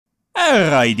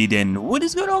Alrighty then, what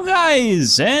is going on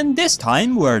guys? And this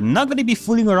time we're not gonna be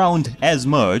fooling around as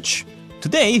much.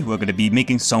 Today we're gonna be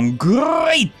making some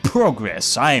great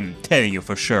progress, I'm telling you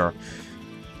for sure.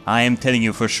 Read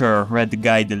the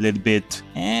guide a little bit,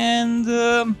 and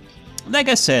like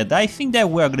I said, I think that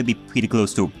we're gonna be pretty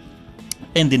close to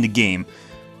ending the game.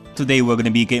 Today we're gonna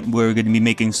be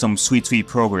making some sweet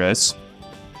progress.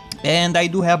 And I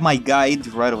do have my guide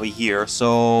right over here,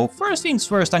 so first things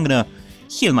first, I'm gonna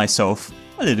heal myself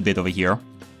a little bit over here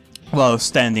while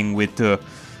standing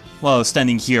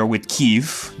here with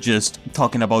Keith, just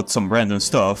talking about some random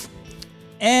stuff.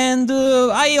 And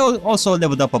I also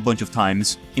leveled up a bunch of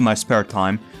times in my spare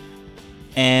time,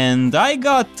 and I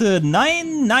got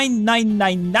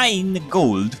 99999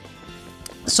 gold.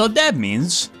 So that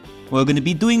means we're gonna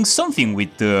be doing something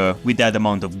with that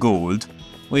amount of gold,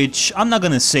 which I'm not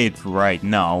gonna say it right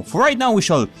now. For right now, we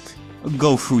shall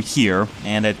go through here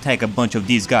and attack a bunch of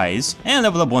these guys and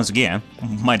level up once again.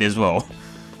 Might as well.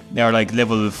 They are like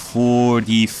level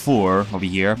 44 over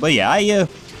here. But yeah,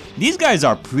 these guys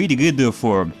are pretty good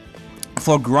for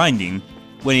grinding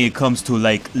when it comes to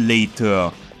like late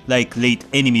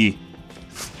enemies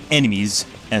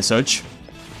and such.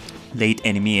 Late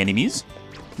game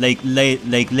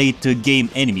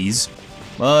enemies.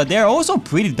 They're also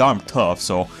pretty darn tough,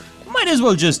 so might as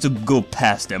well just go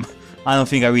past them. I don't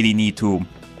think I really need to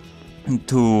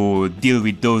deal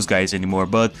with those guys anymore,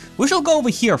 but we shall go over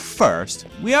here first.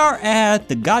 We are at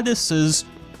the goddess's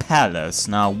palace.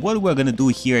 Now, what we're gonna do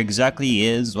here exactly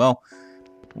is, well,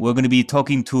 we're gonna be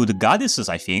talking to the goddesses,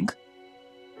 I think.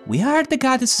 We are the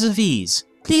goddesses of ease.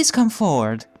 Please come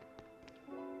forward.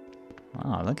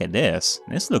 Oh, look at this.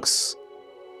 This looks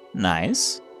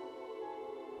nice.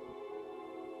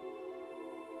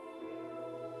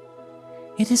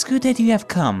 It is good that you have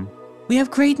come. We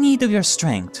have great need of your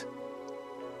strength.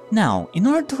 Now, in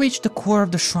order to reach the core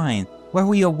of the shrine, where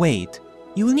we await,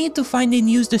 you will need to find and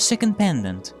use the second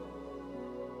pendant.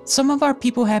 Some of our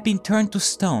people have been turned to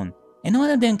stone, and one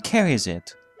of them carries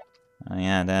it. Oh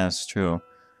yeah, that's true.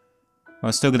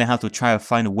 We're still gonna have to try to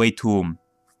find a way to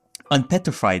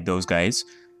unpetrify those guys.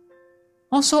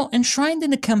 Also, enshrined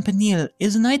in the Campanille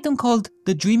is an item called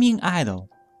the Dreaming Idol.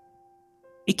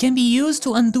 It can be used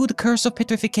to undo the curse of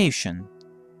petrification.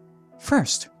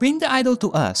 First, bring the idol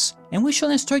to us, and we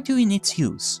shall instruct you in its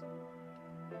use.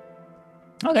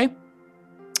 Okay.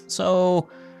 So,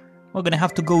 we're gonna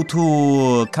have to go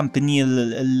to Campanille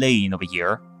Lane over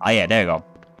here. Ah yeah, there you go.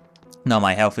 Now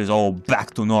my health is all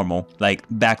back to normal. Like,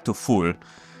 back to full.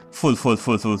 Full.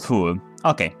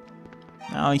 Okay.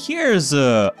 Now here's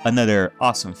another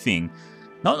awesome thing.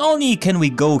 Not only can we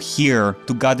go here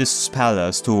to Goddess's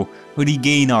Palace to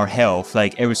regain our health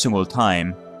like every single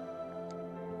time,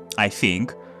 I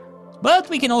think, but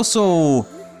we can also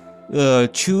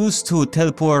choose to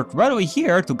teleport right over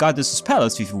here to Goddess's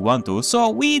Palace if we want to, so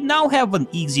we now have an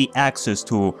easy access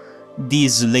to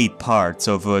these late parts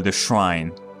of the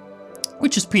shrine,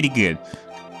 which is pretty good.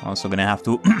 Also gonna have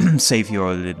to save here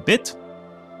a little bit,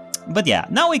 but yeah,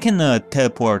 now we can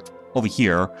teleport over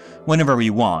here whenever we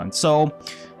want. So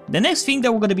the next thing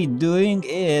that we're gonna be doing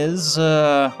is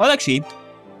well, actually,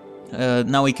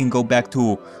 now we can go back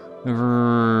to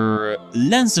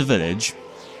Lens Village.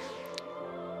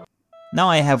 Now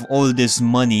I have all this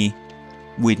money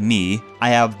with me. I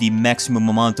have the maximum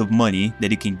amount of money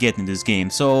that you can get in this game,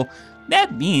 so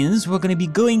that means we're gonna be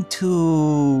going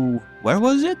to... where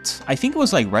was it? I think it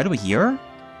was like right over here.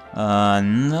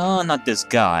 No, not this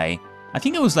guy. I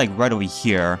think it was like right over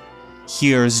here.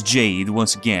 Here's Jade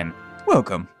once again.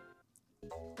 Welcome.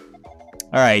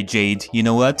 Alright, Jade, you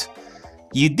know what?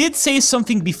 You did say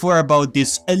something before about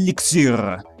this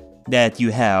elixir that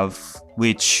you have,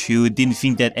 which you didn't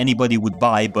think that anybody would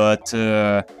buy, but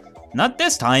not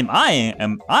this time.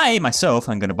 I myself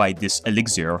am gonna buy this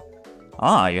elixir.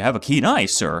 Ah, you have a keen eye,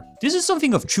 sir. This is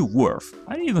something of true worth.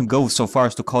 I didn't even go so far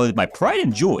as to call it my pride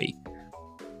and joy.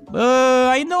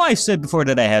 I know I said before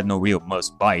that I had no real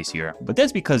must-buys here, but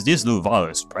that's because this little vial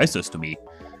is priceless to me.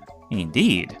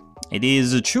 Indeed, it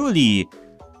is truly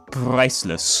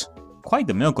priceless. Quite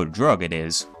the miracle drug it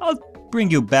is. I'll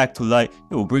bring you back to life.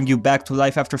 It will bring you back to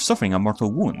life after suffering a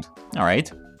mortal wound.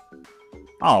 Alright.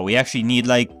 Oh, we actually need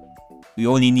like... we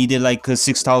only needed like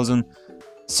 60,000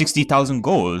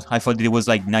 gold. I thought it was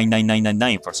like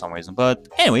 99999 for some reason. But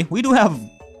anyway, we do have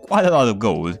quite a lot of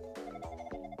gold.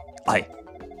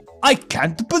 I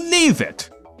can't believe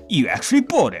it! You actually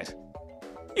bought it.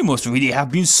 You must really have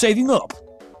been saving up.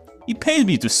 It pains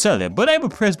me to sell it, but I'm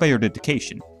impressed by your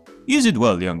dedication. Use it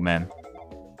well, young man.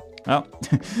 Well,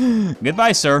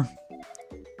 goodbye, sir.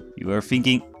 You were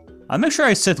thinking... I'll make sure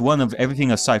I set one of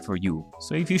everything aside for you.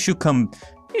 So if you should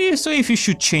if you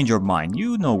should change your mind,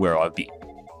 you know where I'll be.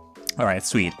 Alright,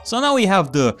 sweet. So now we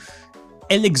have the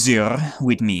elixir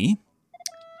with me.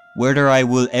 Whether I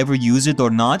will ever use it or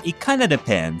not, it kinda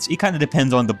depends. It kinda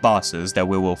depends on the bosses that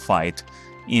we will fight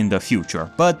in the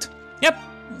future. But, yep,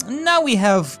 now we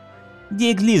have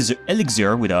the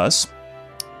elixir with us.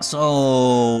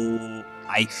 So,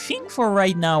 I think for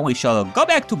right now we shall go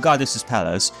back to Goddess's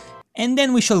Palace. And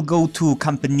then we shall go to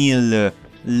Campanille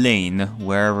Lane,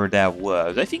 wherever that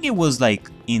was. I think it was like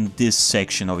in this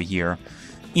section over here,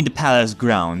 in the palace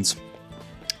grounds.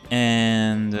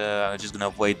 And I'm just gonna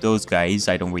avoid those guys.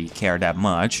 I don't really care that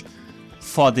much.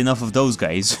 Fought enough of those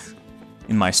guys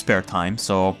in my spare time,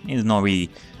 so it's not really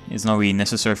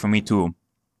necessary for me to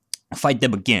fight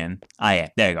them again. Ah yeah,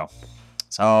 there you go.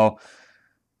 So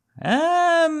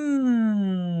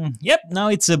yep, now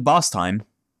it's a boss time.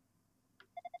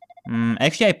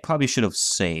 Actually I probably should have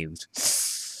saved.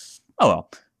 Oh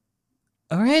well.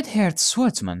 A red-haired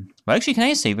swordsman. Well, actually, can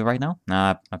I save it right now?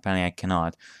 Nah, apparently I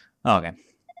cannot. Okay.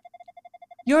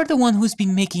 You're the one who's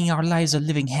been making our lives a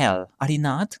living hell, are you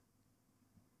not?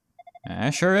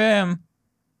 I sure am.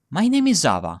 My name is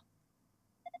Zava.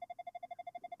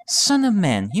 Son of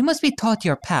man, you must be taught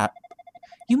your path.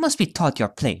 You must be taught your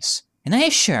place. And I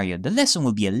assure you, the lesson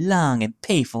will be a long and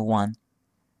painful one.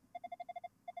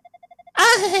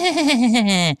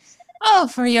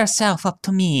 Offer yourself up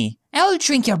to me. I'll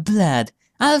drink your blood.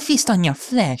 I'll feast on your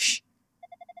flesh.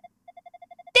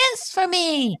 Dance for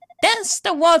me! Dance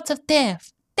the waltz of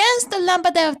death! Dance the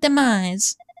lambada of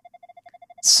demise!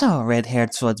 So,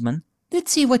 red-haired swordsman,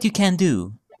 let's see what you can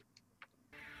do.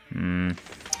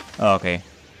 Okay.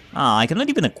 Ah, I cannot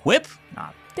even equip?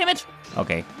 Ah, damn it.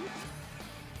 Okay.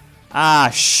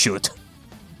 Ah, shoot.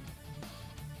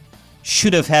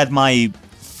 Should have had my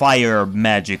fire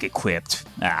magic equipped.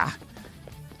 Ah.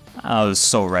 I was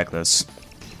so reckless.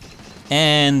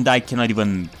 And I cannot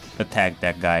even attack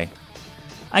that guy.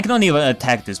 I cannot even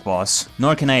attack this boss,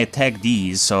 nor can I attack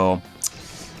these, so...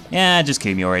 Yeah, just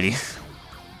kill me already.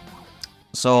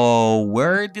 So,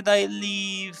 where did I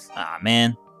leave? Ah,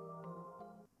 man.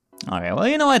 Okay, well,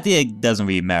 you know what? It doesn't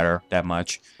really matter that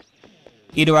much.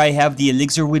 Either I have the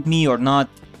elixir with me or not,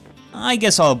 I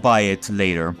guess I'll buy it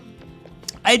later.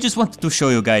 I just wanted to show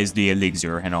you guys the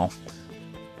elixir, you know.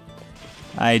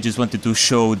 I just wanted to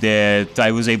show that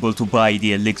I was able to buy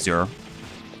the elixir.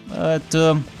 But,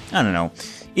 I don't know.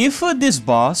 If this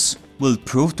boss will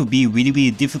prove to be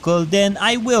really difficult, then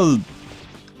I will...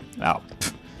 Well,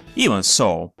 even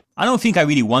so, I don't think I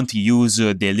really want to use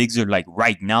the elixir like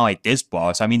right now at this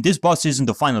boss. I mean, this boss isn't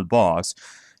the final boss.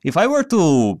 If I were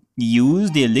to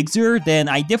use the elixir, then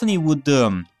I definitely would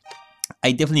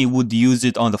use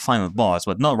it on the final boss,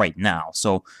 but not right now.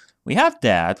 So, we have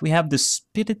that. We have the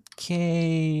Spirit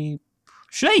Cape.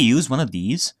 Should I use one of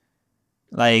these?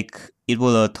 Like, it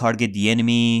will target the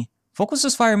enemy.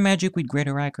 Focuses fire magic with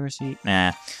greater accuracy.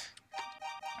 Nah.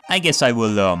 I guess I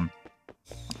will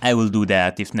do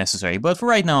that if necessary. But for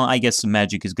right now, I guess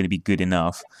magic is gonna be good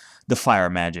enough. The fire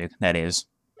magic, that is.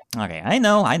 Okay, I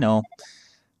know.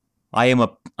 I am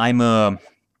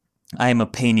a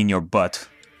pain in your butt,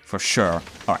 for sure.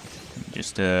 Alright.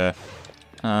 Just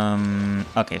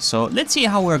okay, so let's see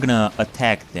how we're gonna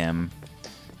attack them.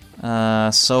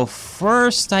 So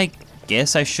first I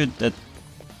guess I should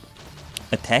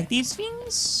attack these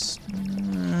things?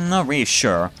 Not really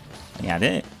sure. Yeah,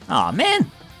 they... Aw, man!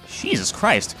 Jesus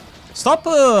Christ! Stop,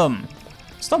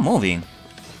 stop moving.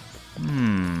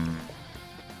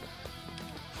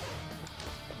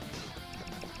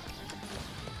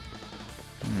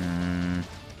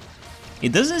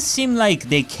 It doesn't seem like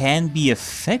they can be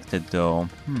affected, though.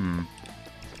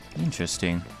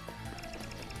 Interesting.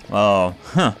 Well,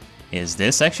 is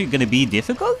this actually gonna be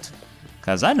difficult?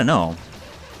 Cause I don't know.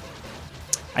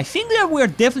 I think that we're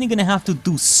definitely gonna have to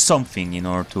do something in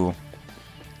order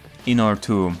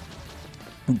to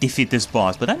defeat this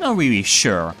boss, but I'm not really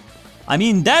sure. I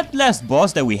mean, that last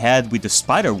boss that we had with the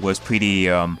spider was pretty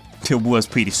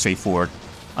straightforward.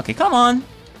 Okay, come on.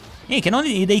 Hey,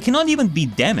 they cannot even be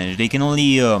damaged. They can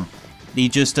only they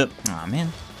just aw,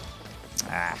 man.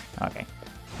 Ah, okay.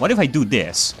 What if I do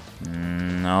this?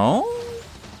 No.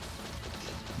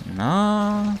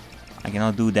 No. I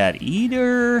cannot do that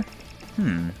either.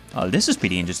 Oh, this is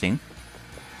pretty interesting.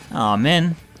 Oh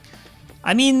man.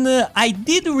 I mean, I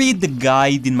did read the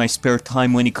guide in my spare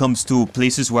time when it comes to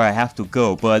places where I have to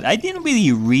go, but I didn't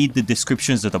really read the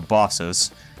descriptions of the bosses.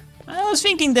 I was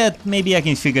thinking that maybe I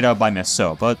can figure it out by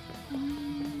myself, but...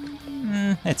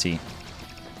 let's see.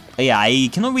 Yeah, I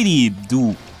cannot really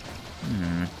do...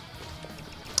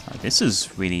 Oh, this is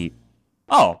really...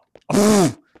 Oh,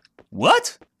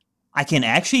 What? I can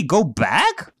actually go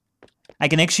back? I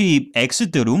can actually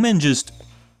exit the room and just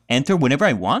enter whenever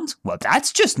I want? Well,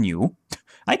 that's just new.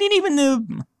 I didn't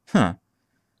even... Huh.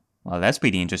 Well, that's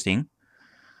pretty interesting.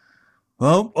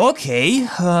 Well, okay.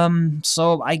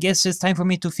 So I guess it's time for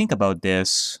me to think about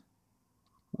this.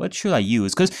 What should I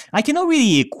use? Because I cannot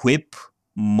really equip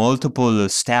multiple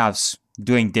staffs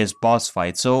during this boss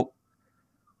fight, so...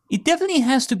 It definitely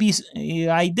has to be...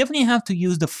 I definitely have to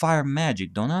use the fire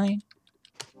magic, don't I?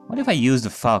 What if I use the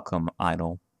Falcom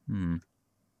idol? Well,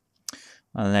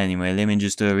 anyway, let me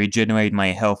just regenerate my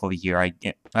health over here.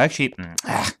 Actually...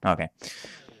 okay.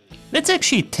 Let's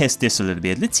actually test this a little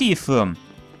bit. Let's see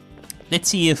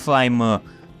if I'm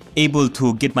able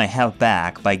to get my health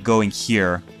back by going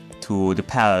here to the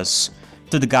palace,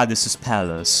 to the goddess's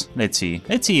palace. Let's see.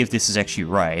 Let's see if this is actually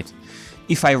right.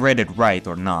 If I read it right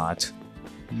or not.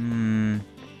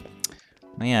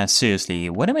 Yeah, seriously,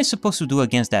 what am I supposed to do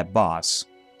against that boss?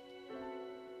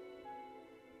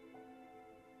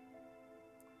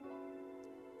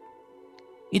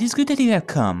 It is good that you have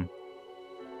come.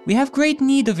 We have great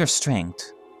need of your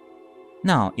strength.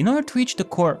 Now, in order to reach the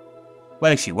core...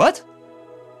 Well, actually, what?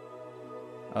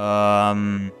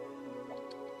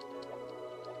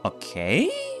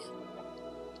 Okay?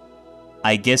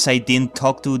 I guess I didn't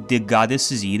talk to the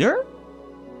goddesses either?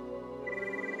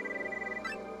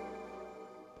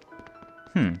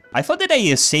 I thought that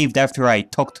I saved after I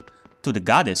talked to the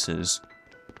goddesses.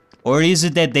 Or is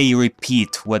it that they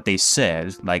repeat what they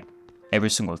said, like, every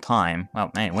single time? Well,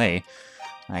 anyway,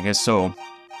 I guess so.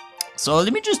 So,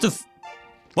 let me just...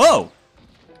 Whoa!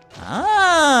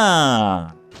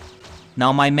 Ah!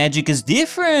 Now my magic is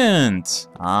different!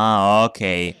 Ah,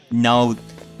 okay. Now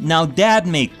that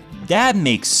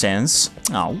makes sense.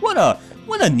 Oh,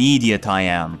 what an idiot I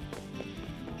am.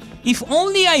 If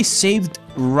only I saved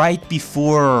right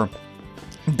before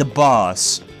the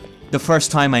boss, the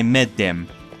first time I met them,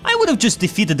 I would have just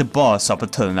defeated the boss up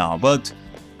until now, but...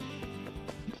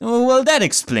 Well, that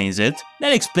explains it.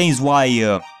 That explains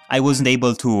why I wasn't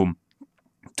able to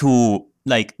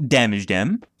like, damage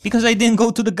them, because I didn't go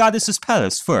to the goddess's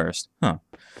palace first. Huh.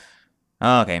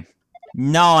 Okay.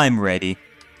 Now I'm ready.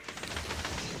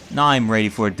 Now I'm ready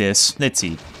for this. Let's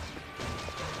see.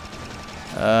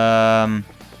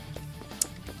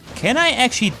 Can I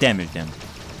actually damage them?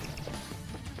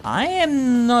 I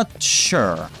am not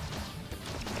sure.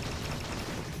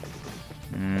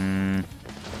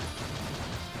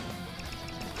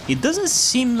 It doesn't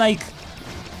seem like...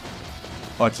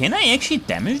 Or can I actually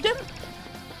damage them?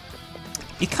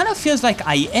 It kind of feels like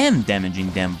I am damaging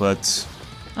them, but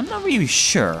I'm not really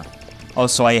sure.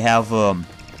 Also, I have,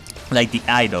 like the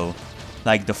idol,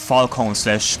 like the Falcon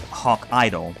 / Hawk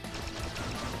idol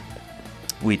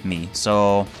with me,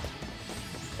 so...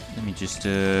 Let me just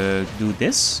do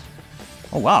this.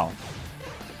 Oh, wow.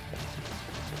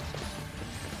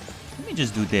 Let me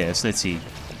just do this. Let's see.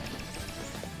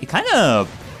 It kind of...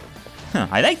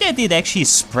 I like that it actually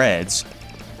spreads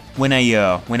when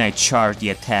I charge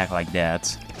the attack like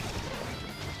that.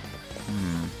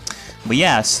 But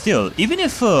yeah, still, even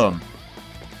if... Or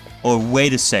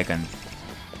wait a second.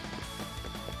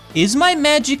 Is my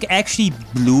magic actually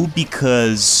blue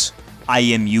because I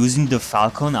am using the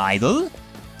Falcon idol?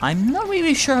 I'm not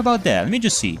really sure about that. Let me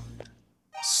just see.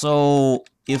 So,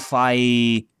 if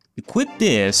I equip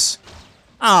this...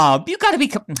 Oh, you gotta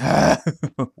be...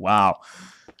 Wow.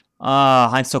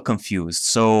 I'm so confused.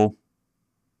 So...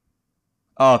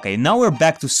 Okay, now we're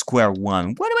back to square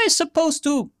one. What am I supposed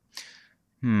to...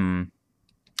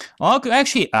 Okay,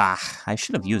 actually... I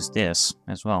should have used this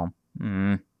as well.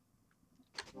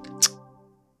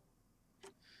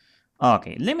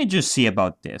 Okay, let me just see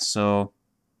about this. So...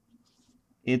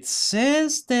 It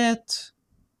says that...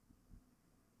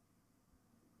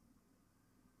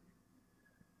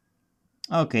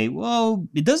 Okay, well,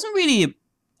 it doesn't really...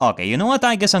 Okay, you know what?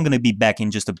 I guess I'm gonna be back in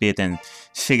just a bit and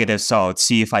figure this out,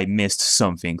 see if I missed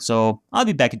something. So, I'll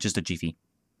be back in just a jiffy.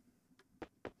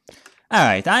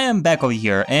 Alright, I am back over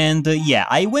here, and yeah,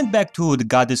 I went back to the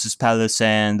goddess's palace,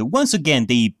 and once again,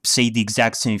 they say the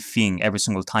exact same thing every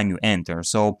single time you enter,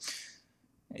 so...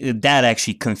 That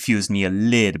actually confused me a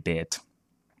little bit.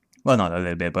 Well, not a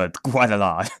little bit, but quite a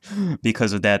lot.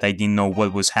 Because of that, I didn't know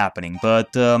what was happening.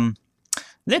 But,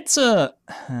 let's, okay,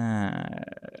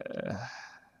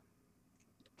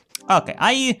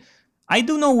 I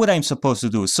do know what I'm supposed to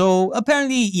do. So,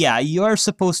 apparently, yeah, you're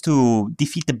supposed to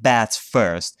defeat the bats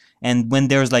first. And when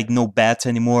there's, like, no bats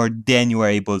anymore, then you are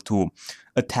able to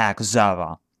attack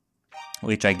Zara.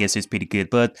 Which I guess is pretty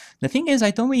good. But the thing is, I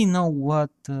don't really know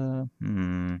what,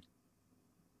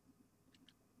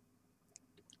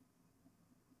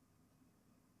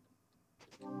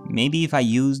 Maybe if I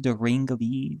use the Ring of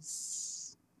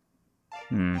Ease?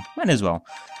 Might as well.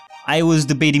 I was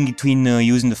debating between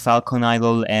using the Falcon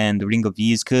Idol and the Ring of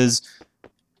Ease, because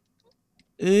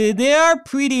they are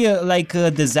pretty,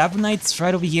 the Zavanites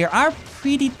right over here are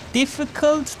pretty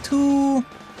difficult to...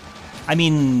 I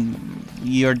mean,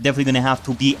 you're definitely gonna have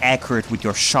to be accurate with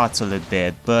your shots a little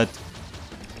bit, but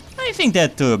I think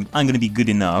that I'm gonna be good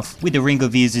enough. With the Ring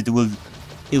of Ease, it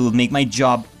will make my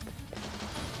job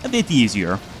a bit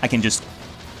easier. I can just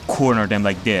corner them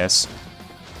like this.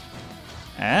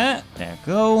 There we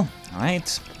go.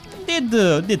 Alright.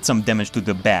 Did some damage to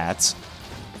the bats.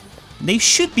 They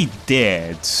should be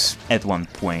dead at one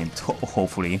point,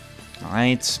 hopefully.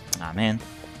 Alright. Ah, man.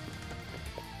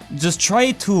 Just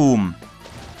try to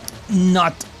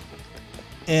not...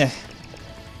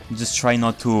 Just try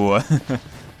not to...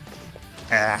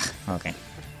 okay.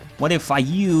 What if I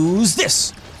use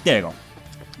this? There you go.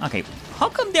 Okay. How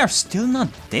come they're still not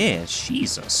dead?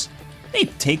 Jesus. They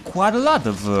take quite a lot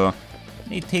of...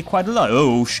 They take quite a lot.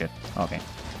 Oh, shit. Okay.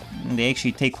 They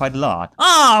actually take quite a lot.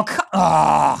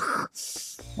 Oh,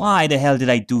 why the hell did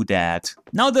I do that?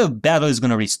 Now the battle is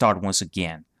gonna restart once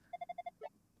again.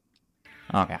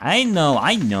 Okay, I know.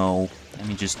 Let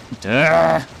me just...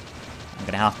 I'm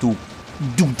gonna have to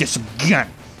do this again.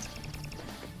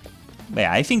 But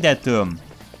yeah, I think that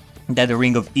that the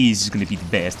Ring of Ease is gonna be the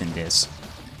best in this.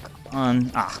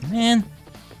 Man.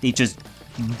 They just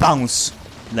bounce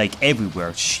like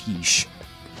everywhere. Sheesh.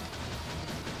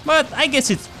 But I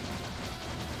guess it's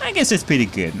pretty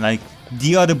good. Like,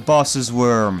 the other bosses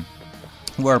were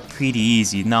pretty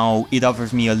easy. Now it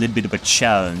offers me a little bit of a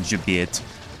challenge a bit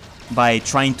by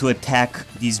trying to attack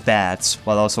these bats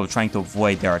while also trying to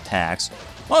avoid their attacks.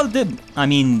 Well, the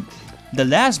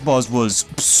last boss was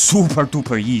super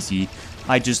duper easy.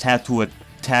 I just had to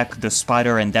attack the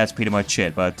spider and that's pretty much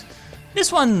it. But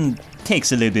this one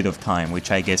takes a little bit of time, which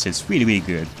I guess is really, really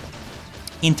good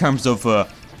in terms of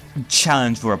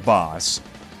challenge for a boss.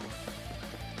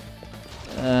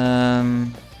 Alright.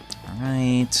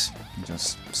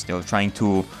 Just still trying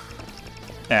to...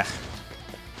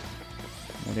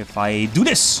 What if I do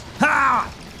this? Ha!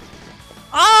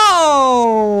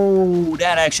 Oh!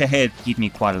 That actually hit me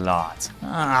quite a lot.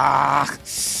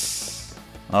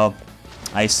 Oh,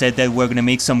 I said that we're gonna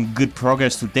make some good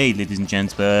progress today, ladies and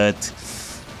gents, but...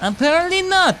 apparently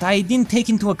not. I didn't take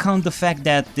into account the fact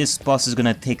that this boss is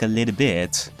gonna take a little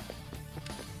bit.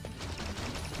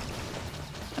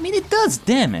 I mean, it does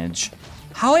damage.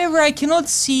 However, I cannot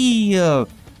see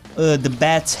the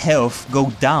bat's health go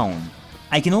down.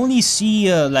 I can only see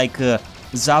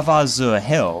Zava's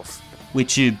health,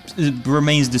 which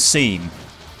remains the same.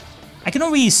 I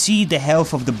cannot really see the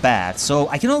health of the bat, so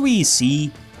I cannot really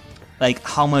see like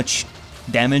how much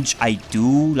damage I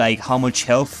do, like how much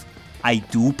health I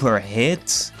do per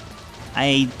hit.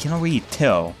 I cannot really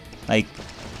tell, like,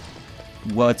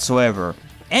 whatsoever.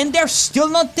 And they're still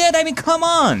not dead. I mean, come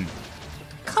on!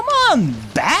 Come on,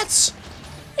 bats!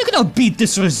 You cannot beat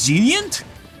this resilient!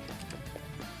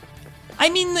 I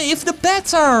mean, if the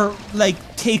bats are,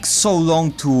 like, take so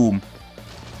long to...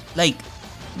 like,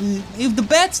 if the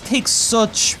bats take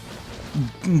such...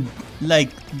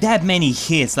 like, that many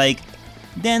hits, like,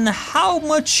 then how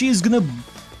much is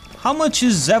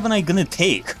Zavanite gonna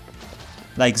take?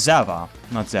 Like, Zava,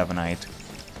 not Zavanite.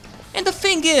 And the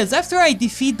thing is, after I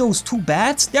defeat those 2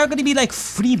 bats, there are gonna be like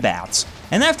 3 bats.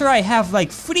 And after I have like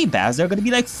 3 bats, there are gonna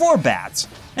be like 4 bats.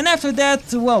 And after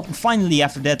that, well, finally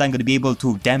after that, I'm gonna be able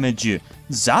to damage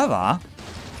Zava.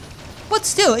 But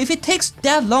still, if it takes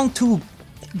that long to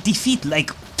defeat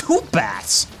like 2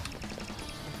 bats,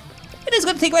 it is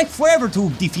gonna take like forever to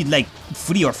defeat like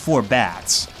 3 or 4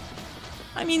 bats.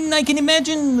 I mean, I can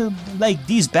imagine like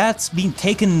these bats being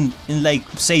taken in like,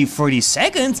 say, 30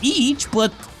 seconds each,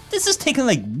 but this is taking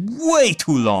like way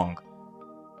too long.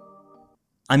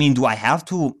 I mean, do I have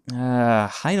to...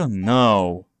 I don't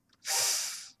know.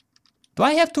 Do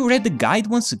I have to read the guide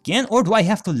once again, or do I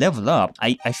have to level up?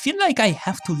 I feel like I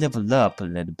have to level up a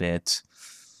little bit.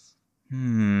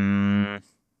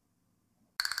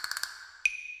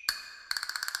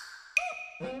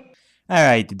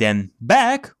 Alright then,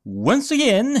 back once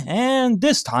again, and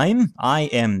this time I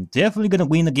am definitely gonna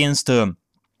win against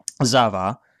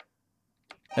Zava.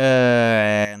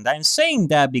 And I'm saying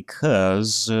that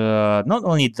because not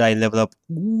only did I level up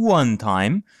 1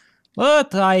 time,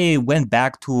 but I went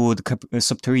back to the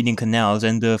subterranean canals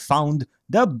and found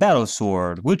the battle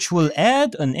sword, which will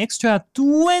add an extra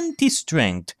 20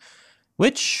 strength,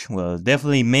 which will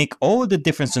definitely make all the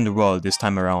difference in the world this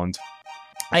time around.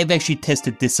 I've actually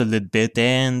tested this a little bit,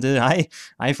 and I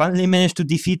finally managed to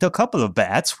defeat a couple of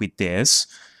bats with this.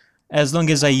 As long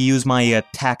as I use my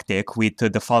tactic with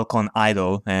the Falcon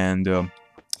Idol and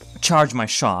charge my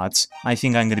shots, I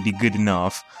think I'm gonna be good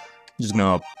enough. I'm just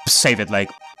gonna save it like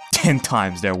 10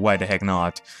 times there, why the heck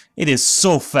not? It is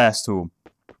so fast too.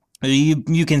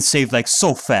 You can save like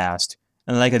so fast,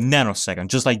 in like a nanosecond,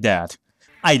 just like that.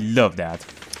 I love that.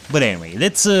 But anyway,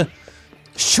 let's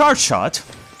charge shot.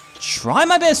 Try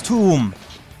my best to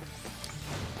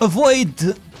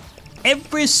avoid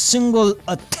every single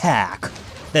attack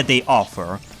that they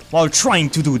offer while trying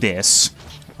to do this.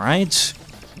 Alright?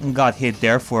 Got hit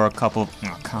there for a couple.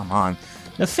 Oh, come on.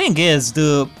 The thing is,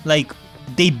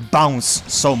 they bounce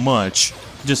so much.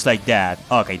 Just like that.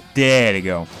 Okay, there you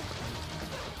go.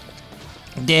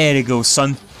 There you go,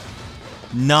 son.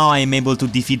 Now I am able to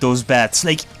defeat those bats.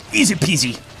 Like, easy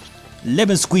peasy.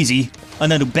 Lemon squeezy.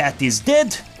 Another bat is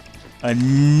dead.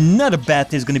 Another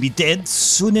bat is gonna be dead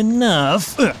soon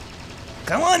enough.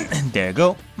 Come on. There you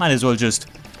go. Might as well just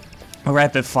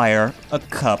rapid fire a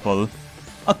couple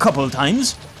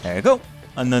times. There you go.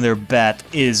 Another bat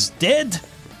is dead.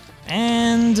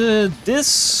 And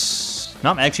this...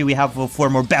 No, actually we have 4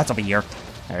 more bats over here.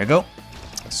 There you go.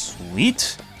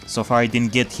 Sweet. So far I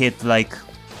didn't get hit like...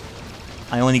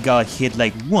 I only got hit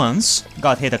like once.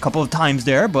 Got hit a couple of times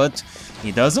there, but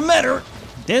it doesn't matter.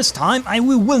 This time I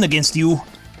will win against you.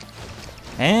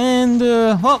 And,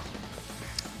 well...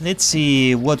 Let's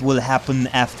see what will happen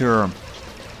after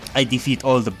I defeat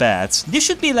all the bats. This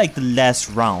should be like the last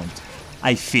round,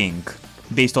 I think,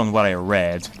 based on what I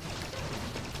read.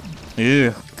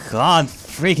 Ugh, god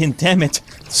freaking damn it.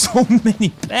 So many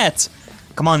bats.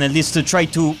 Come on, at least to try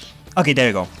to... Okay, there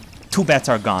you go. 2 bats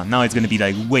are gone. Now it's gonna be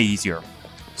like way easier.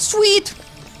 Sweet!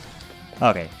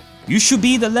 Okay, you should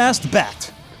be the last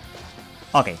bat.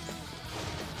 Okay.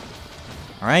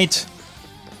 Alright.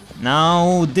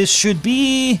 Now this should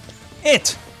be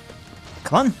it.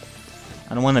 Come on.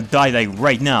 I don't want to die like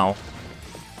right now.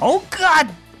 Oh god!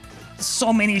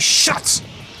 So many shots!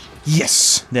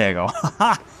 Yes! There you go.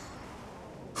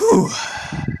 Whew.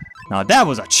 Now that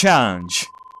was a challenge.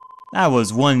 That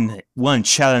was one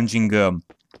challenging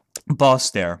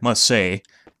boss there, must say.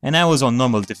 And that was on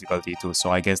normal difficulty too, so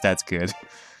I guess that's good.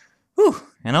 Whew.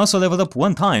 And I also leveled up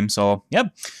 1 time, so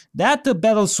yep. That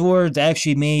battle sword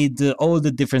actually made all the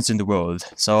difference in the world.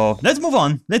 So let's move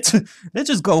on. Let's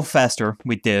just go faster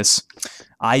with this.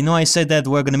 I know I said that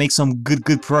we're gonna make some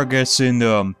good progress in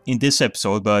this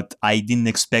episode, but I didn't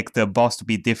expect the boss to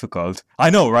be difficult. I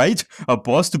know, right? A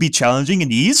boss to be challenging in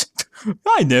these?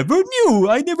 I never knew.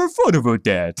 I never thought about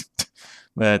that.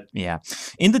 But yeah,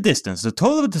 in the distance, the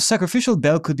toll of the sacrificial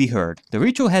bell could be heard. The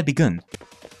ritual had begun.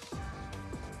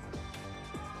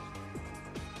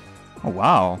 Oh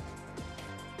wow.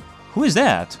 Who is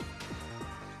that?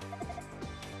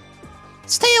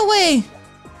 Stay away!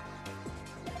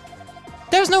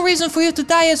 There's no reason for you to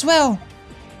die as well.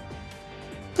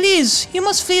 Please, you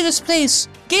must flee this place.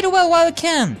 Get away while you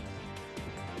can.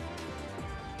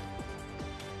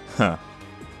 Huh.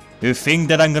 You think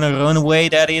that I'm gonna run away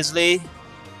that easily?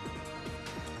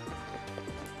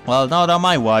 Well, not on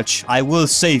my watch. I will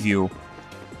save you.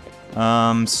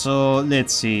 So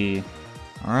let's see.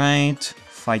 Alright,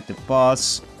 fight the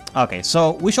boss. Okay,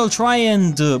 so we shall try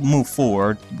and move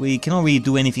forward. We cannot really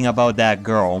do anything about that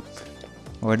girl.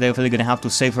 We're definitely gonna have to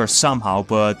save her somehow,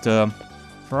 but for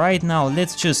right now,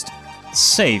 let's just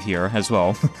save here as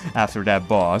well, after that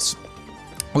boss.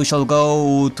 We shall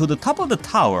go to the top of the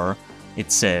tower,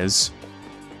 it says.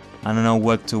 I don't know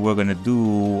what we're gonna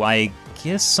do. I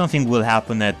guess something will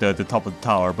happen at the top of the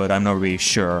tower, but I'm not really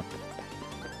sure.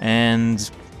 And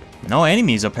no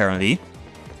enemies, apparently.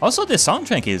 Also, the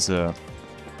soundtrack is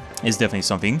definitely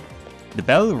something. The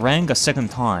bell rang a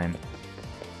 2nd time.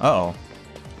 Uh-oh.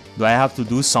 Do I have to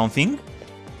do something?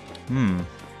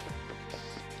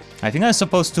 I think I'm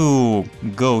supposed to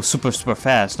go super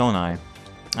fast, don't I?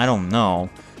 I don't know.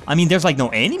 I mean, there's like no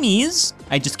enemies.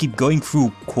 I just keep going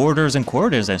through quarters and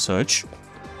quarters and such.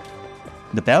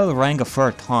 The bell rang a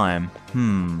 3rd time.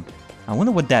 I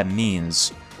wonder what that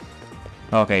means.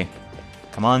 Okay.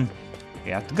 Come on. We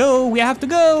have to go! We have to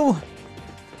go!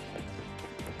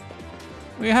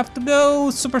 We have to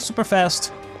go super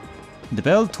fast. The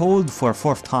bell tolled for a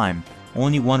 4th time.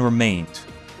 Only 1 remained.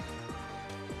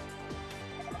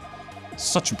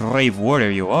 Such brave warrior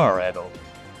you are, Adol.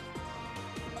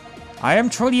 I am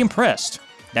truly impressed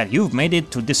that you've made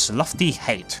it to this lofty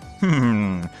height.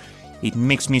 It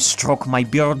makes me stroke my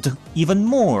beard even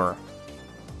more.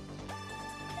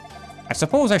 I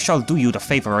suppose I shall do you the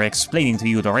favor of explaining to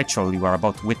you the ritual you are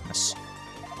about to witness.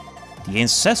 The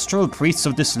ancestral priests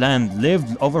of this land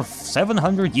lived over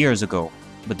 700 years ago,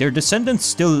 but their descendants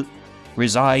still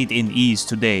reside in Ease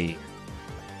today.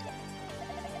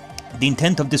 The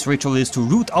intent of this ritual is to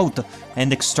root out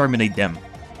and exterminate them.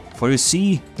 For you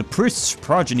see, the priest's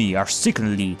progeny are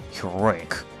sickeningly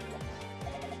heroic.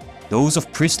 Those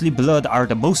of priestly blood are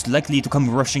the most likely to come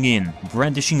rushing in,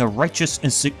 brandishing a righteous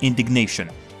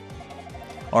indignation.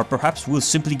 Or perhaps we'll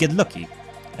simply get lucky,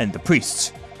 and the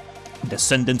priests'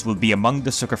 descendants will be among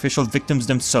the sacrificial victims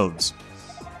themselves.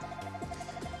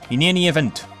 In any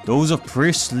event, those of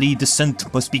priestly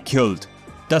descent must be killed.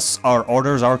 Thus, our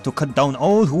orders are to cut down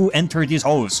all who enter these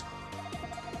halls.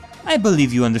 I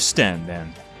believe you understand,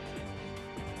 then.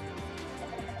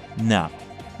 Now,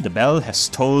 the bell has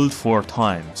tolled 4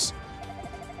 times,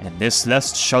 and this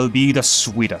last shall be the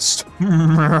sweetest.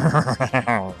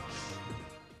 The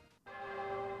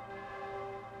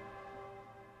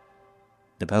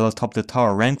bell atop the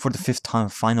tower rang for the 5th time,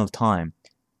 final time,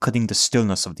 cutting the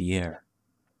stillness of the air.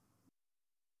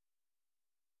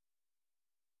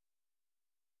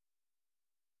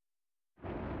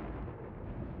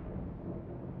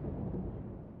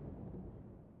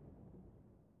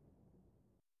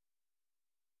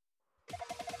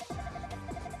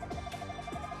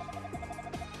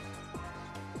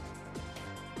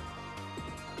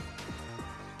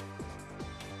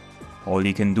 All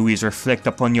you can do is reflect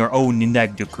upon your own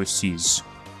inadequacies,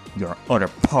 your utter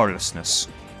powerlessness.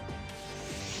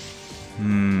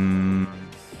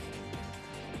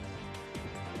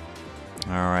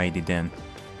 Alrighty then.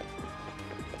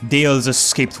 Dale's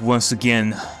escaped once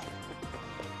again.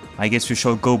 I guess we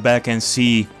shall go back and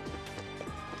see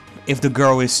if the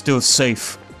girl is still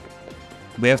safe.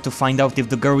 We have to find out if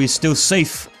the girl is still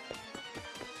safe.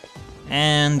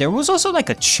 And there was also like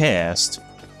a chest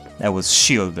that was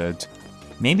shielded.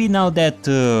 Maybe now that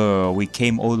we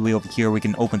came all the way over here, we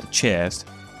can open the chest.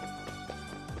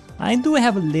 I do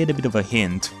have a little bit of a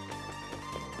hint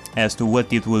as to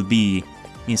what it will be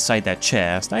inside that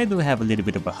chest. I do have a little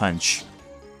bit of a hunch.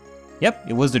 Yep,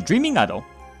 it was the Dreaming Idol.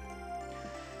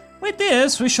 With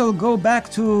this, we shall go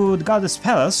back to the Goddess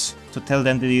Palace to tell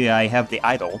them that I have the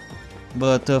idol.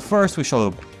 But first, we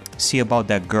shall see about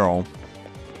that girl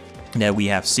that we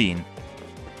have seen.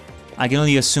 I can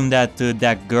only assume that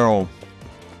that girl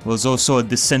was also a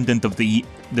descendant of the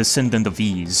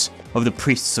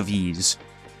priests of Ease.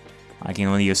 I can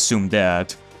only assume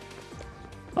that.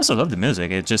 I also love the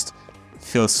music. It just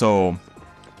feels so.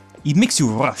 It makes you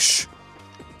rush.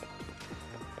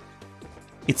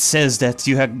 It says that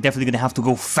you are definitely gonna have to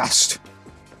go fast.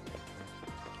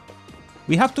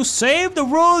 We have to save the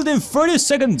world in 30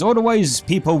 seconds, otherwise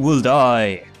people will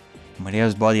die.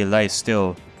 Maria's body lies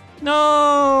still.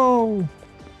 No!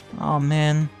 Oh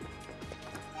man.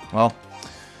 Well,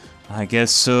 I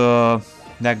guess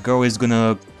that girl is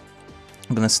gonna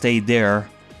stay there.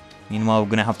 Meanwhile, we're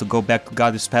gonna have to go back to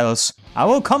Goddess Palace. I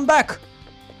will come back!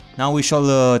 Now we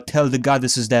shall tell the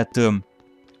goddesses that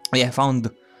we have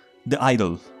found the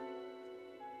idol.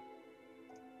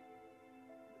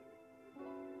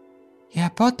 You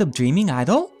have bought the Dreaming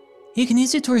Idol? You can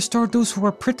use it to restore those who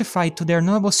were prettified to their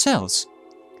normal selves.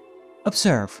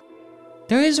 Observe.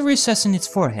 There is a recess in its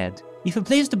forehead. If you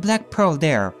place the black pearl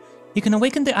there, you can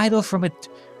awaken the idol from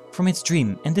its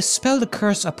dream and dispel the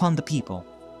curse upon the people.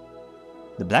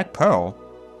 The black pearl?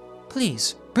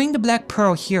 Please, bring the black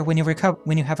pearl here when you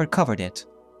have recovered it.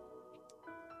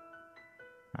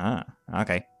 Ah,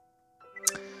 okay.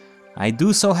 I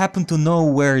do so happen to know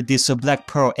where this black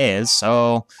pearl is,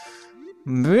 so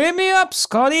bring me up,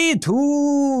 Scotty, to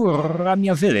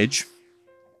Ramya village.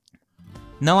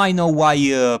 Now I know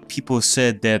why people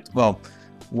said that, well,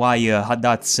 why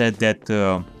Haddad said that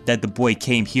that the boy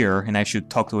came here and I should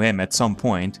talk to him at some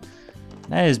point.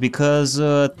 That is because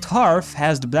Tarf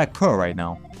has the black pearl right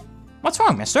now. What's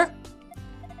wrong, mister?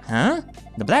 Huh?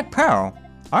 The black pearl?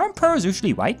 Aren't pearls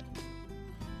usually white?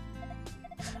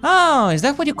 Oh, is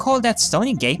that what you call that stone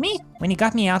you gave me when you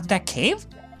got me out of that cave?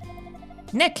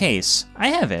 In that case, I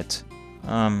have it.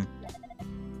 I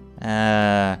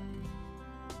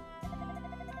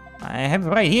have it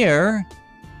right here.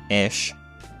 Ish.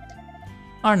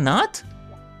 Or not?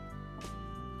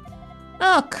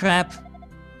 Oh crap.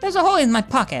 There's a hole in my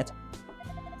pocket.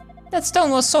 That stone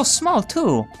was so small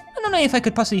too. I don't know if I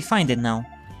could possibly find it now.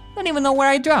 Don't even know where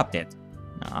I dropped it.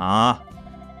 Ah.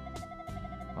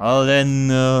 Well then,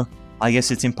 I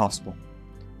guess it's impossible.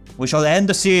 We shall end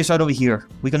the series right over here.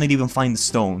 We cannot even find the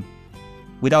stone.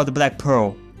 Without the black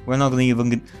pearl, we're not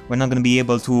gonna be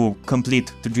able to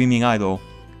complete the Dreaming Idol.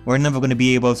 We're never gonna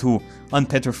be able to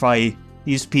unpetrify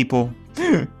these people.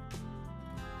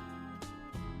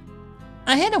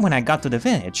 I had it when I got to the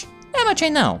village. How much I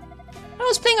know? I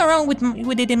was playing around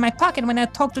with it in my pocket when I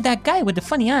talked to that guy with the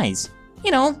funny eyes.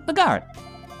 You know, the guard.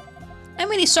 I'm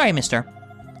really sorry, mister.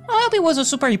 I hope it wasn't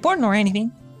super important or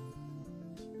anything.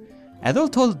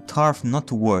 Adol told Tarf not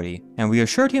to worry, and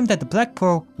reassured him that the Black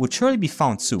Pearl would surely be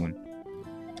found soon.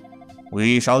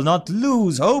 We shall not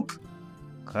lose hope,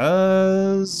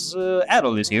 cause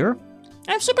Adol is here.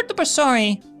 I'm super duper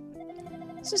sorry.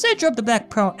 Since I dropped the Black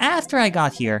Pearl after I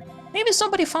got here, maybe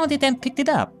somebody found it and picked it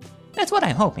up. That's what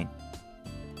I'm hoping.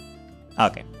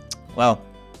 Okay, well,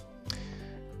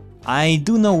 I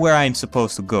do know where I'm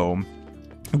supposed to go,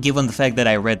 given the fact that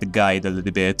I read the guide a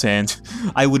little bit, and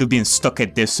I would have been stuck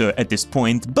at this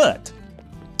point, but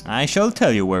I shall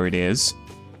tell you where it is.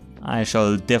 I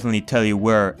shall definitely tell you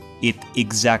where it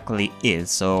exactly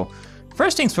is. So,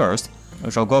 first things first,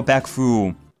 we shall go back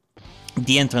through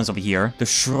the entrance over here, the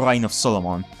Shrine of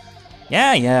Solomon.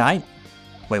 Yeah,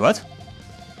 Wait, what?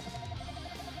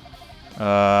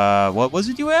 What was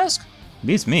it you asked?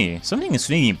 Beats me. Something is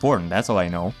really important, that's all I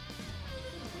know.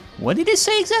 What did he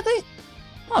say exactly?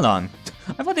 Hold on.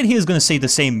 I thought that he was gonna say the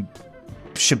same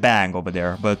shebang over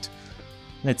there, but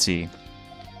let's see.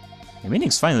 The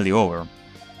meeting's finally over.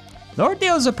 Lord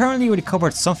Dale's apparently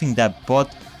recovered something that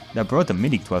brought the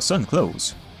meeting to a sudden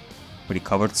close.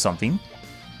 Recovered something?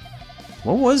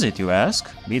 What was it, you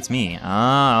ask? Beats me.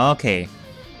 Ah, okay.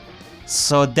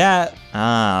 So that...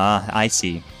 Ah, I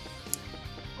see.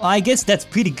 Well, I guess that's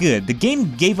pretty good. The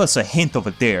game gave us a hint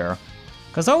over there.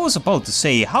 Because I was about to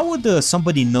say, how would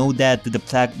somebody know that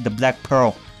the Black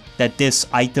Pearl, that this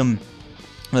item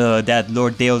that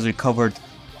Lord Dale's recovered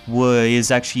is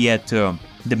actually at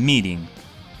the meeting?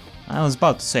 I was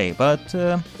about to say, but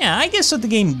yeah, I guess so the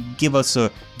game gave us a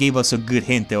good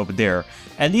hint over there.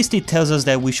 At least it tells us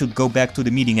that we should go back to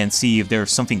the meeting and see if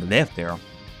there's something left there.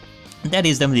 That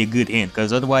is definitely a good hint,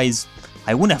 because otherwise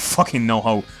I wouldn't fucking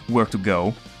know where to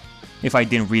go if I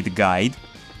didn't read the guide.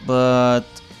 But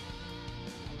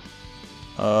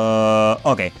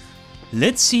okay,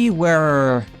 let's see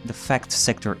where the fact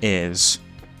sector is.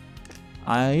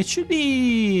 It should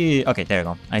be... Okay, there you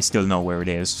go. I still know where it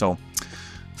is, so...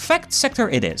 Fact sector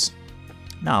it is.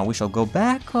 Now, we shall go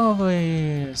back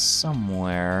over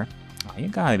somewhere. Oh, you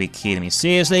gotta be kidding me.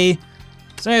 Seriously?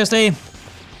 Seriously?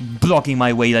 Blocking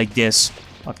my way like this.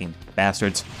 Fucking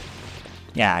bastards.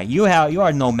 Yeah, you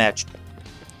are no match.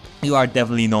 You are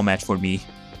definitely no match for me.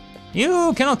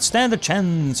 You cannot stand a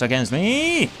chance against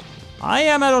me. I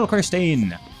am Adol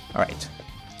Christin. Alright.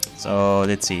 So,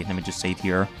 let's see. Let me just save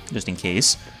here, just in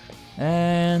case.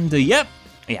 And, yep.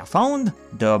 Yeah, found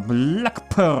the Black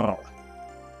Pearl.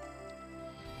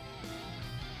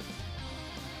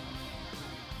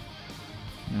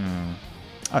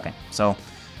 Okay, so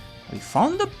we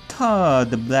found the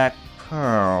Black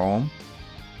Pearl.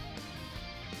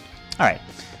 Alright,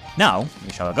 now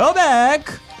we shall go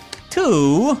back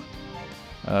to...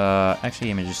 actually,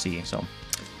 let me just see. So,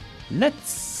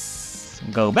 let's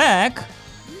go back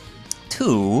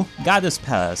to Goddess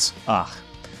Palace.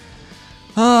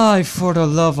 For the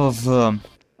love of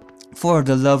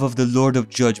the Lord of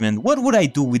Judgment, what would I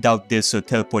do without this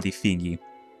teleporting thingy?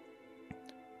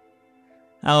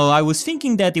 Oh, I was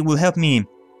thinking that it will help me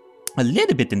a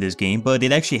little bit in this game, but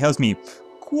it actually helps me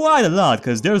quite a lot,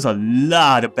 because there's a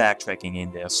lot of backtracking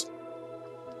in this.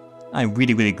 I'm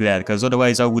really, really glad, because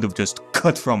otherwise I would have just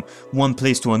cut from one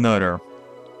place to another.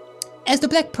 As the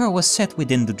Black Pearl was set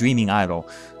within the dreaming idol,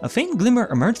 a faint glimmer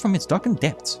emerged from its darkened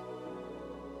depths.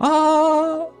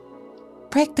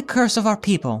 Break the curse of our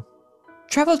people.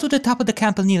 Travel to the top of the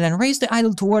Campanille and raise the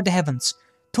idol toward the heavens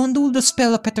to undo the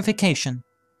spell of petrification.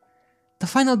 The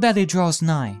final battle draws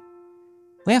nigh.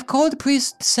 We have called the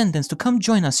priest's descendants to come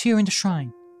join us here in the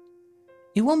shrine.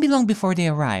 It won't be long before they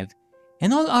arrive,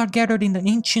 and all are gathered in the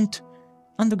ancient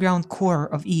underground core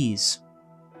of Ease.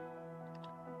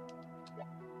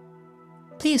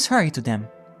 Please hurry to them.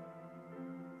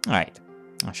 Alright,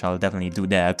 I shall definitely do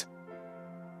that.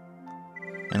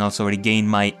 And also regain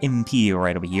my MP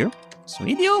right over here.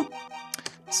 Sweet deal.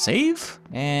 Save.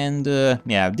 And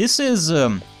yeah, this is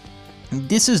the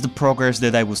progress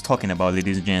that I was talking about,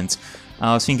 ladies and gents.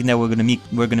 I was thinking that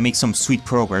we're gonna make some sweet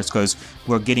progress, because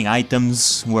we're getting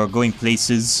items, we're going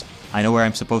places. I know where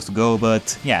I'm supposed to go,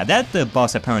 but yeah, that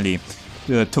boss apparently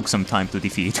took some time to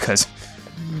defeat, because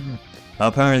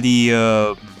apparently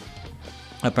it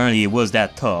was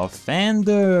that tough. And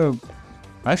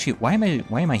actually, why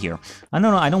am I here? I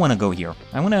don't want to go here.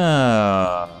 I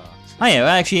wanna... Oh yeah,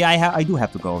 actually, I do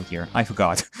have to go here. I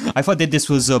forgot. I thought that this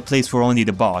was a place for only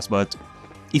the boss, but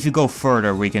if you go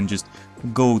further, we can just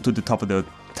go to the top of the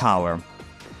tower.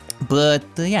 But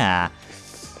yeah,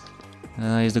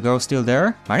 is the girl still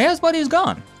there? Maria's body is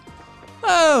gone.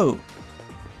 Oh,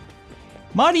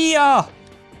 Maria,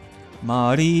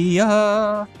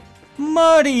 Maria,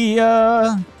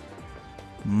 Maria.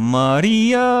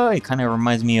 Maria. It kind of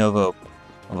reminds me of a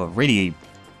really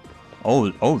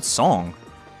old song.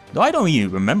 Though I don't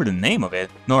even remember the name of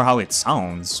it, nor how it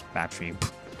sounds, actually.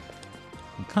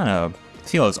 It kind of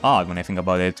feels odd when I think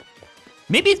about it.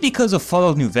 Maybe it's because of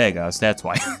Fallout New Vegas, that's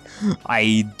why.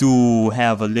 I do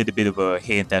have a little bit of a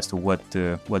hint as to what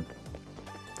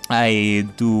I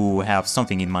do have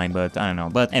something in mind, but I don't know.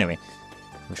 But anyway,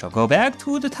 we shall go back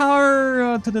to the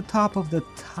tower, to the top of the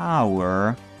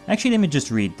tower. Actually, let me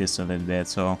just read this a little bit.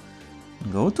 So,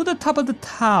 go to the top of the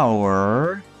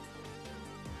tower.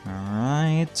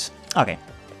 Alright. Okay.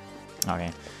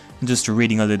 Okay. Just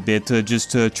reading a little bit,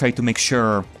 just to try to make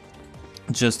sure.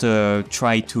 Just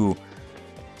try to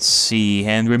see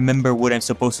and remember what I'm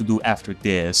supposed to do after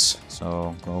this.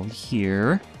 So, go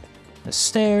here. The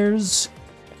stairs.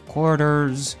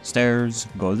 Quarters. Stairs.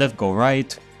 Go left, go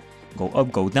right. Go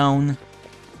up, go down.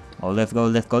 Go left, go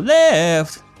left, go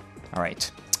left.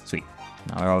 Alright. Sweet.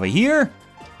 Now we're over here.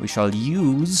 We shall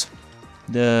use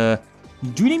the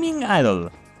Dreaming Idol.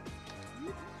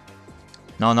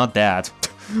 No, not that.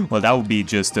 Well, that would be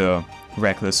just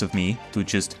reckless of me to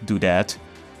just do that.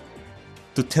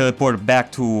 To teleport back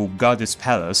to Goddess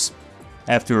Palace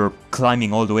after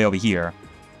climbing all the way over here.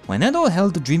 When Adol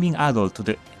held the Dreaming Idol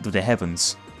to the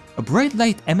heavens, a bright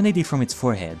light emanated from its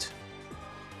forehead.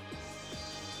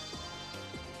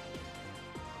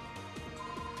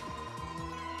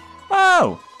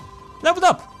 Oh! Leveled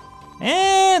up!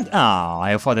 And... oh,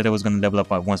 I thought that I was gonna level up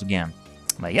once again.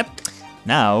 But yep.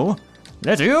 Now,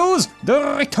 let's use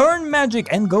the return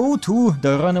magic and go to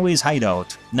the runaways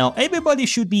hideout. Now, everybody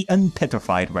should be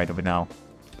unpetrified right over now.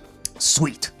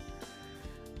 Sweet.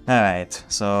 Alright,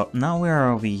 so now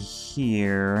we're over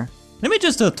here. Let me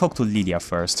just talk to Lilia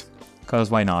first.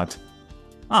 Because why not?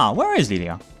 Ah, where is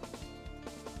Lilia?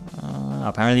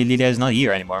 Apparently Lilia is not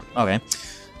here anymore. Okay.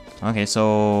 Okay,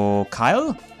 so...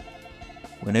 Kyle?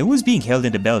 When I was being held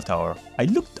in the bell tower, I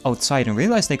looked outside and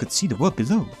realized I could see the world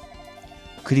below.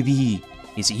 Could it be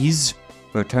his ease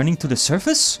returning to the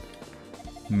surface?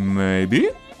 Maybe?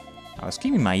 I was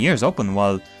keeping my ears open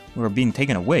while we were being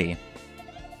taken away.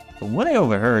 From what I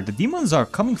overheard, the demons are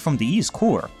coming from the east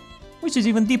core, which is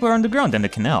even deeper underground than the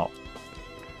canal.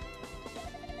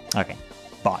 Okay,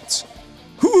 bots.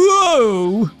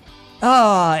 Whoa!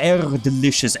 Ah,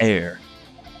 delicious air.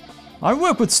 I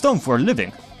work with stone for a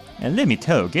living, and let me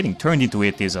tell you, getting turned into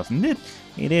it is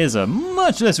a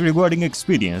much less rewarding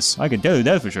experience, I can tell you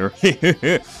that for sure.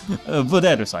 But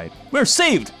that aside, we're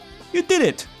saved! You did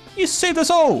it! You saved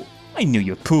us all! I knew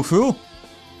you'd pull through!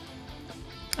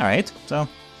 Alright, so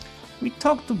we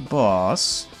talked to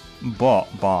bots.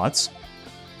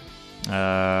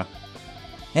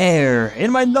 Air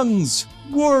in my lungs!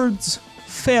 Words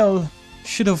fell.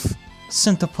 Should have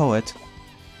sent a poet.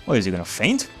 What, is he gonna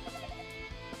faint?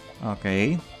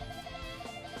 Okay.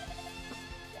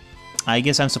 I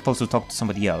guess I'm supposed to talk to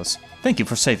somebody else. Thank you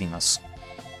for saving us.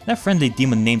 That friendly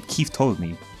demon named Keith told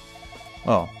me.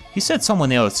 Oh, he said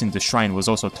someone else in the shrine was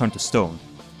also turned to stone,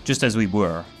 just as we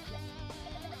were.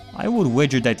 I would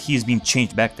wager that he is being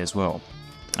changed back as well.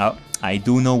 Oh, I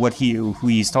do know who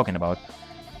he is talking about.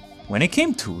 When it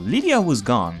came to, Lilia was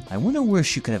gone. I wonder where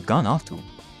she could have gone off to.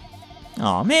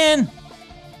 Aw, man!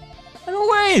 I mean,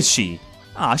 where is she?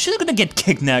 Ah, she's gonna get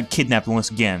kidnapped once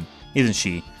again, isn't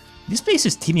she? This place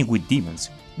is teeming with demons.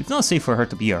 It's not safe for her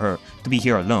to be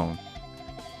here alone.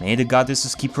 May the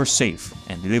goddesses keep her safe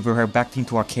and deliver her back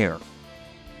into our care.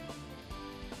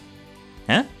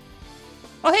 Huh?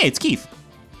 Oh hey, it's Keith.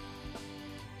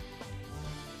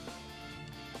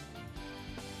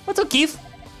 What's up, Keith?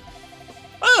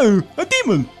 Oh, a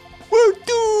demon! We're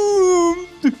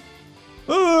doomed!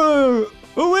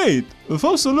 Oh wait, a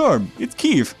false alarm. It's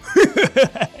Keith.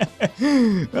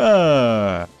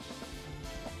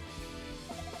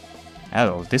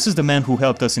 Hello, this is the man who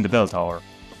helped us in the bell tower.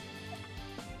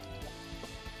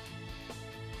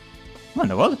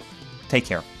 Wonderful. Take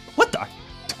care. What the?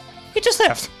 He just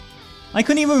left. I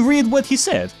couldn't even read what he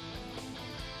said.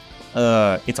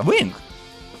 It's a wing.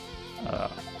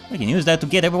 We can use that to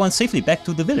get everyone safely back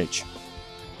to the village.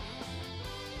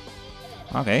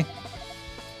 Okay.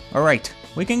 Alright,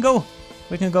 we can go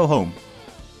home.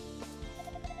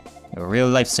 You're a real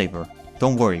lifesaver.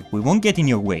 Don't worry, we won't get in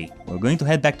your way. We're going to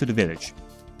head back to the village.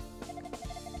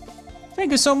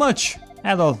 Thank you so much,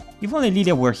 Adol. If only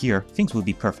Lilia were here, things would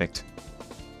be perfect.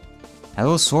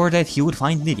 Adol swore that he would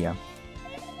find Lilia.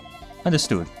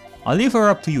 Understood. I'll leave her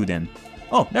up to you then.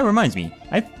 Oh, that reminds me.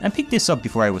 I picked this up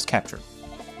before I was captured.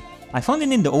 I found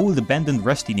it in the old abandoned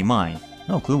Rustini mine.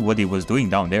 No clue what it was doing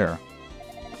down there.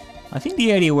 I think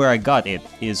the area where I got it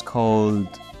is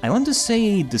called... I want to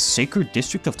say the Sacred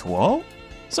District of Tual?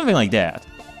 Something like that.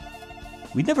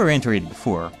 We never entered it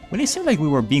before, when it seemed like we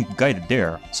were being guided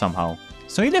there, somehow.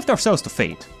 So we left ourselves to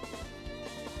fate.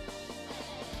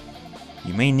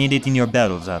 You may need it in your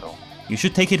battles, Adol. You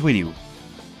should take it with you.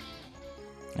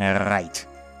 Right.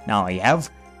 Now I have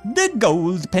the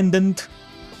gold pendant.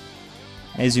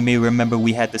 As you may remember,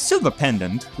 we had the silver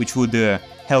pendant, which would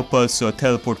help us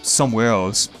teleport somewhere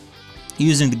else,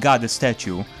 using the goddess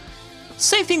statue.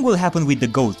 Same thing will happen with the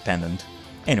gold pendant.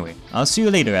 Anyway, I'll see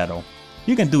you later, Adol.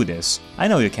 You can do this. I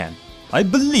know you can. I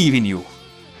believe in you.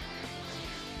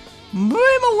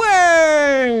 Bring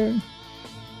away!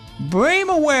 Bring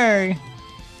away!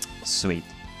 Sweet.